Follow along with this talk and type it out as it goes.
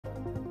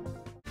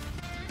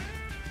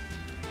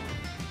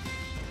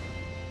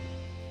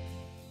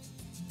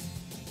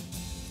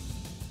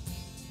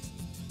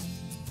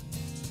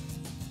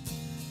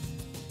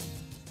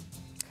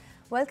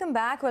Welcome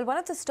back. Well, one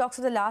of the stocks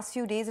of the last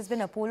few days has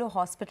been Apollo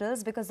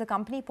Hospitals because the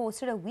company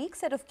posted a weak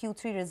set of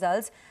Q3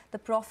 results. The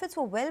profits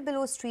were well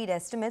below street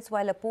estimates,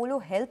 while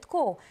Apollo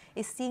Healthco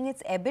is seeing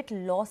its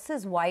EBIT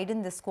losses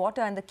widen this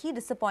quarter. And the key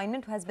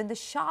disappointment has been the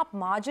sharp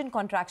margin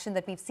contraction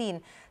that we've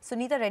seen.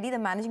 Suneeta Reddy, the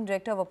managing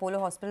director of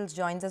Apollo Hospitals,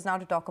 joins us now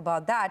to talk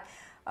about that.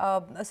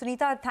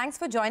 Suneeta, thanks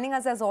for joining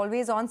us as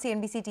always on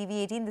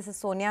CNBC-TV18. This is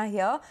Sonia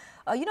here.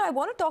 I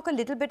want to talk a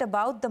little bit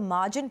about the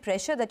margin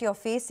pressure that you're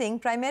facing,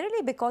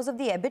 primarily because of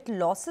the EBIT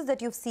losses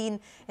that you've seen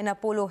in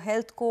Apollo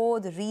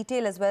Healthco, the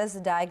retail as well as the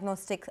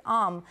diagnostic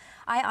arm.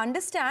 I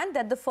understand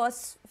that the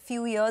first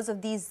few years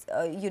of these,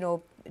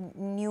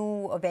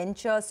 new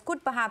ventures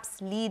could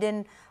perhaps lead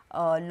in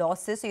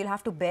losses, so you'll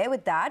have to bear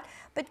with that.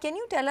 But can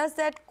you tell us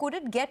that could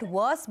it get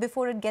worse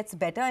before it gets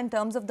better in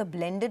terms of the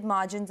blended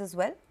margins as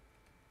well?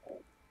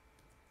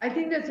 I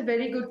think that's a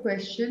very good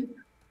question.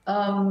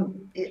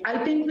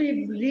 I think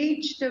we've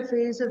reached a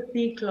phase of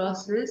peak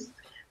losses,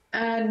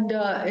 and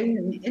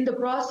in the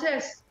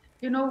process,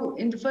 in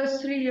the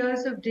first 3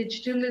 years of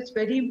digital, it's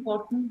very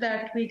important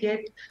that we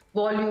get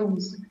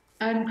volumes,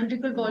 and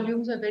critical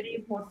volumes are very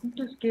important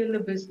to scale the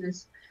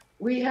business.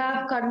 We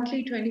have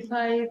currently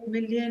 25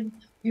 million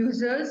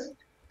users,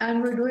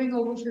 and we're doing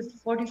over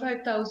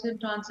 45,000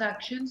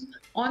 transactions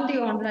on the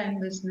online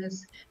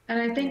business.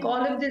 And I think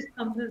all of this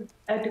comes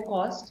at a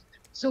cost.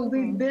 So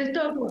we've built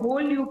up a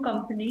whole new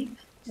company,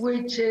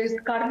 which is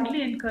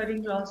currently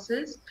incurring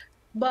losses.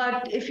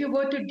 But if you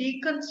were to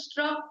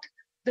deconstruct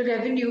the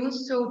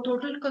revenues, so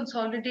total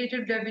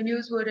consolidated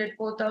revenues were at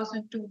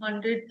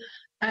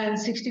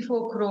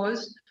 4,264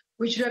 crores,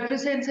 which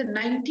represents a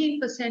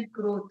 19%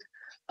 growth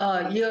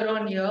year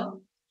on year.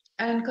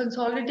 And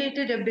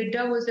consolidated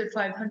EBITDA was at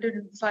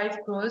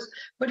 505 crores.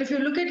 But if you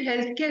look at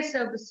healthcare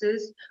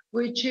services,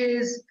 which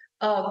is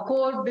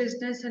core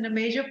business and a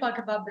major part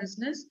of our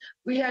business,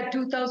 we had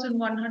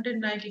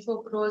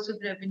 2,194 crores of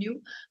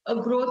revenue, a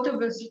growth of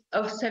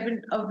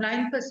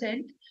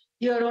 9%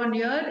 year on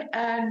year,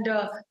 and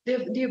the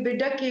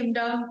EBITDA came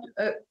down.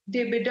 The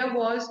EBITDA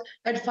was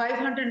at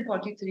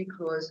 543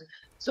 crores.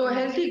 So a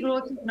healthy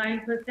growth of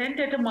 9%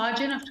 at a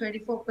margin of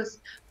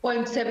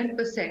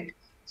 24.7%.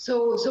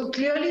 So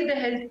clearly the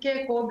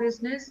healthcare core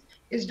business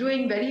is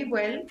doing very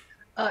well.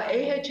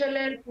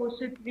 AHLL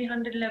posted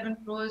 311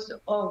 crores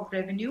of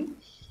revenue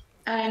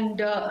and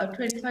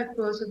 25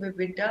 crores of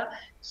EBITDA.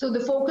 So the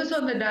focus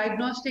on the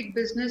diagnostic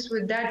business,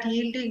 with that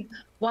yielding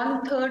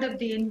 1/3 of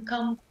the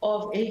income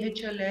of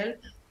AHLL,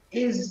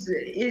 is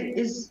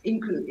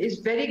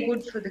very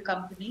good for the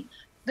company.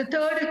 The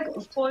third,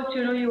 of course,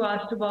 you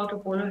asked about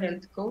Apollo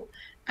Healthco,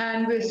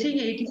 and we're seeing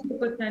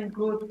 84%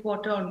 growth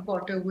quarter on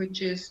quarter,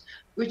 which is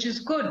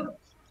good.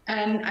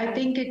 And I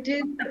think it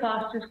is the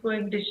fastest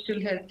growing digital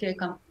healthcare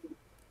company.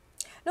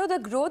 No, the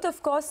growth,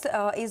 of course,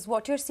 is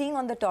what you're seeing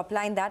on the top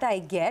line, that I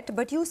get.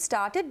 But you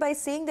started by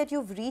saying that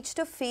you've reached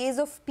a phase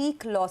of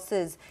peak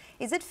losses.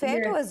 Is it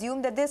fair to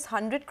assume that this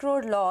 100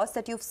 crore loss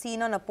that you've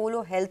seen on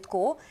Apollo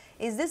Healthco,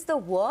 is this the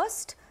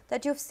worst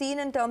that you've seen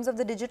in terms of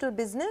the digital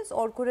business,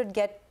 or could it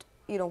get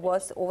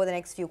worse over the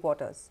next few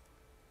quarters?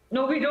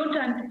 No, we don't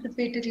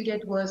anticipate it will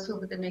get worse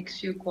over the next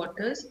few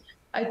quarters.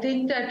 I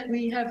think that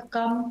we have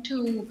come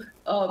to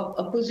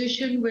a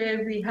position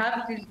where we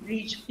have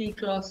reached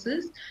peak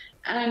losses.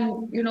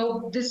 And,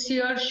 this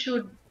year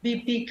should be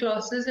peak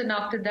losses, and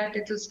after that,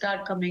 it will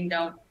start coming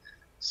down.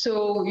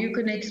 So you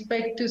can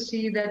expect to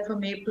see that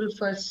from April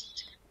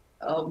 1st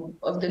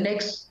of the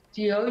next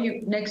year,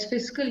 next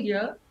fiscal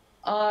year,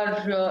 our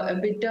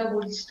EBITDA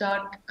will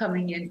start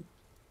coming in.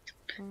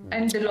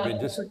 And the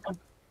losses will come.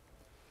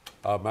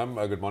 Ma'am,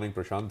 good morning,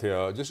 Prashant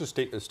here. Just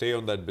to stay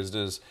on that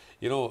business,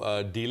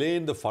 delay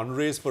in the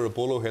fundraise for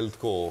Apollo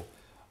Healthco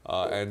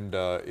and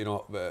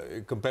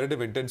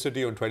competitive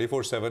intensity on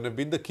 24/7 have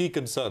been the key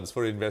concerns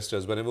for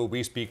investors whenever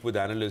we speak with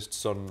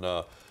analysts on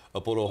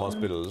Apollo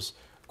Hospitals.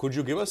 Could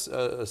you give us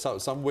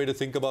some way to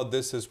think about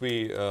this as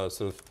we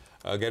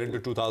get into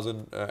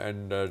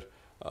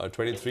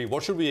 2023?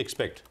 What should we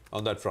expect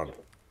on that front?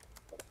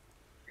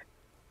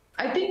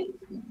 I think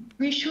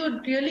we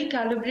should really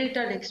calibrate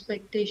our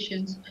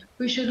expectations.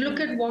 We should look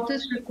at what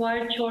is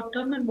required short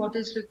term and what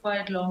is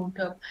required long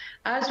term.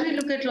 As we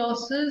look at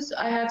losses,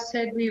 I have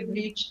said we've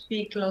reached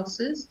peak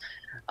losses.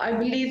 I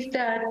believe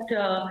that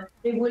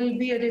there will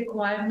be a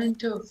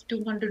requirement of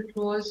 200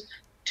 crores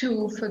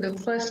for the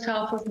first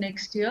half of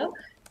next year.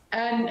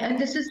 And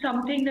this is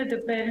something that the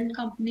parent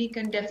company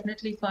can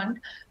definitely fund.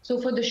 So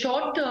for the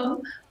short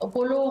term,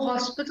 Apollo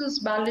Hospitals'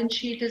 balance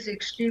sheet is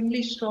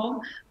extremely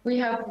strong. We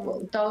have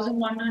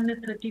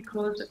 1,130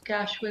 crores of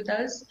cash with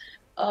us,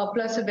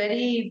 plus a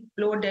very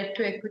low debt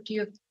to equity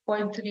of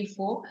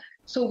 0.34.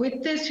 So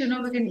with this,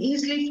 we can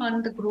easily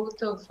fund the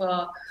growth of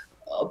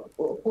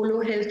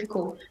Apollo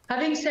Healthco.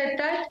 Having said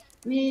that,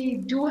 we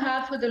do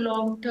have for the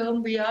long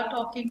term, we are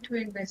talking to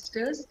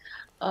investors.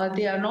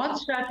 They are not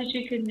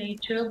strategic in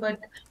nature, but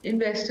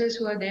investors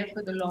who are there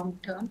for the long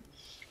term.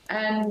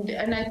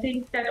 And I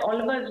think that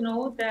all of us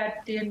know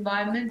that the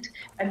environment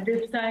at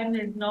this time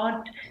is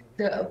not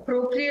the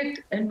appropriate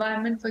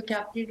environment for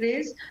capital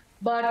raise.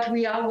 but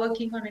we are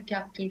working on a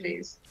capital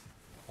raise.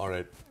 All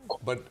right.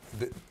 But,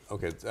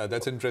 okay,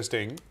 that's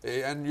interesting.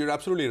 And you're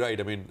absolutely right.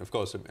 I mean, of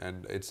course,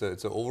 and it's an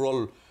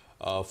overall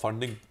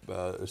funding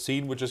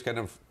scene which is kind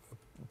of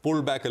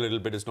pulled back a little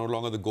bit. It's no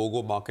longer the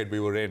go-go market we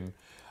were in.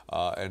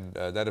 And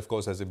that, of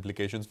course, has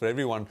implications for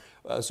everyone.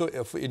 So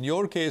if in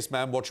your case,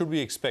 ma'am, what should we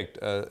expect?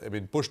 I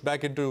mean, pushed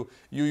back into,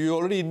 you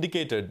already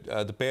indicated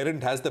the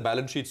parent has the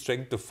balance sheet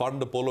strength to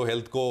fund Apollo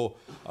Healthco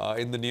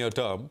in the near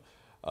term.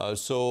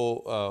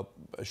 So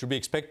should we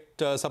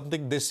expect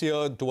something this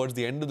year, towards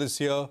the end of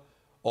this year?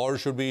 Or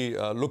should we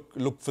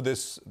look for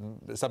this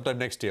sometime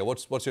next year?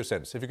 What's your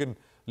sense? If you can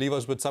leave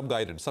us with some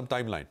guidance, some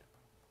timeline.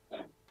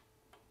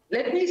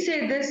 Let me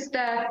say this,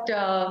 that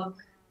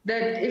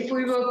if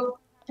we were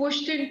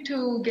pushed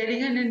into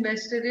getting an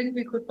investor in,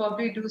 we could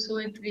probably do so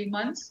in 3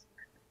 months.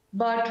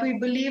 But we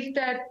believe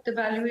that the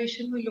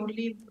valuation will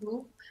only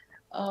improve.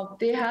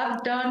 They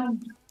have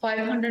done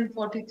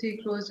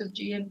 543 crores of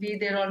GMV.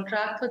 They're on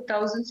track for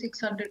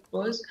 1,600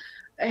 crores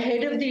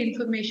ahead of the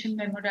information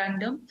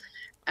memorandum.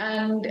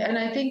 And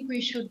I think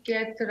we should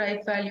get the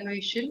right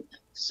valuation.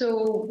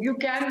 So you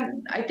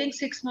can, I think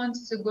 6 months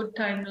is a good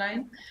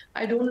timeline.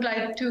 I don't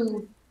like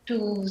to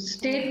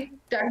state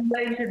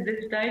timelines at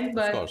this time,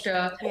 but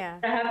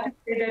I have to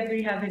say that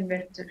we have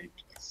investor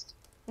interest.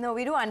 No,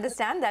 we do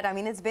understand that. I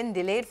mean, it's been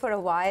delayed for a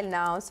while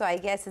now, so I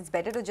guess it's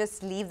better to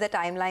just leave the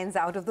timelines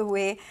out of the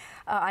way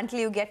until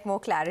you get more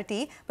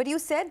clarity. But you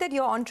said that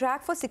you're on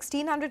track for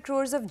 1,600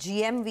 crores of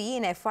GMV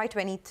in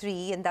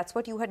FY23, and that's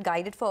what you had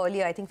guided for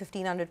earlier, I think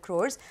 1,500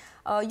 crores.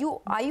 Are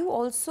you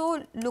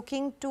also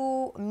looking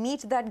to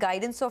meet that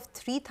guidance of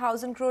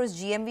 3,000 crores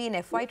GMV in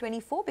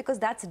FY24? Because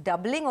that's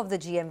doubling of the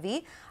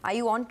GMV. Are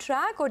you on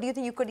track, or do you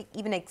think you could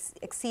even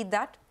exceed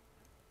that?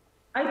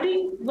 I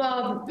think,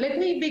 let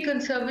me be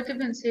conservative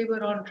and say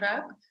we're on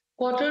track.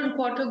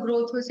 Quarter-on-quarter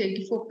growth was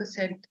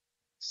 84%.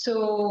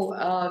 So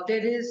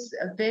there is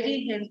a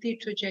very healthy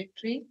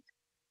trajectory.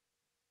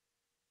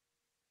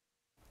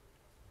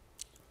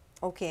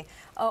 Okay.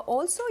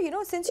 Also, you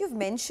know, since you've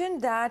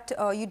mentioned that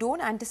you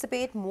don't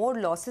anticipate more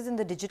losses in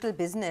the digital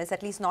business,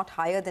 at least not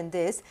higher than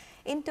this,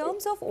 in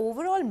terms of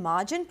overall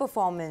margin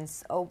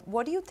performance,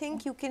 what do you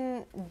think you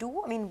can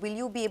do? I mean, will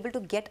you be able to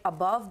get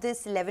above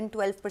this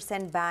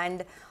 11-12%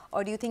 band,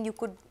 or do you think you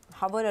could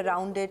hover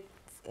around it,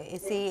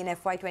 say, in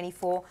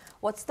FY24?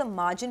 What's the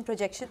margin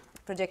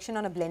projection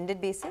on a blended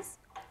basis?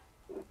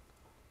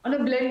 On a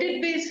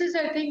blended basis,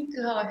 I think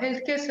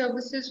healthcare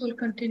services will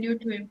continue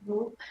to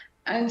improve.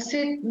 And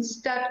since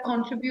that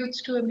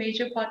contributes to a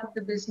major part of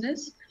the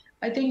business,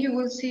 I think you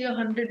will see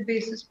 100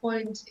 basis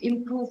points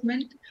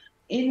improvement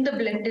in the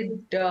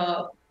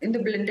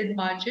blended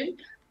margin,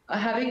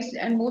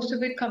 and most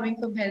of it coming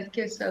from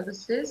healthcare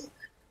services.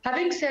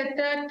 Having said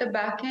that, the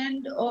back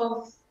end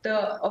of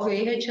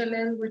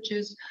AHLL, which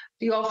is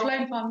the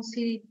offline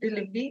pharmacy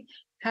delivery,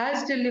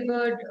 has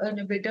delivered an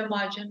EBITDA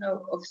margin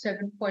of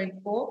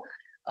 7.4.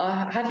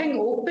 Having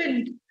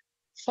opened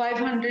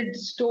 500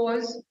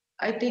 stores,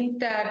 I think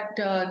that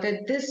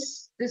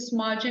this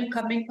margin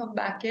coming from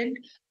back end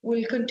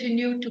will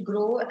continue to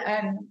grow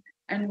and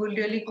will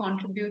really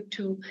contribute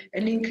to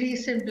an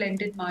increase in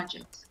blended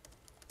margins.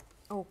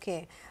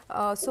 Okay.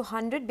 So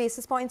 100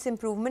 basis points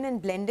improvement in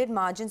blended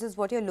margins is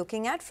what you're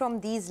looking at from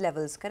these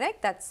levels,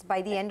 correct? That's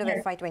by the end of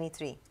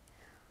FY23.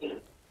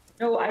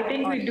 No, I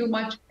think we do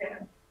much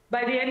better.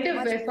 By the end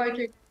of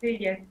FY23,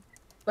 yes.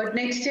 But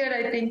next year,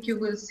 I think you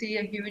will see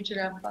a huge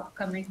ramp up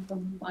coming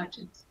from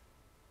margins.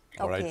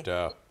 All right.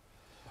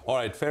 All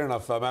right, fair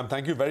enough. Ma'am,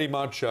 thank you very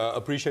much.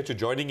 Appreciate you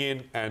joining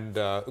in, and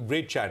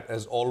great chat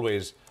as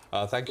always.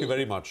 Thank you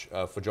very much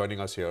for joining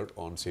us here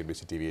on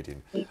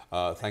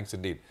CNBC-TV18. Thanks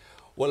indeed.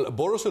 Well,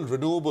 Borosil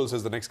Renewables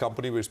is the next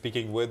company we're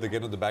speaking with,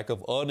 again on the back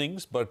of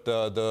earnings, but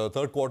the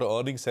third quarter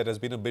earnings set has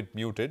been a bit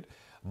muted.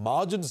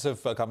 Margins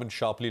have come in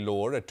sharply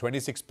lower at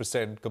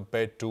 26%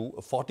 compared to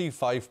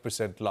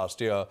 45%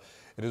 last year.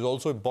 It is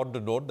also important to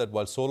note that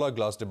while solar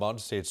glass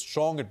demand stayed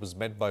strong, it was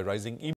met by rising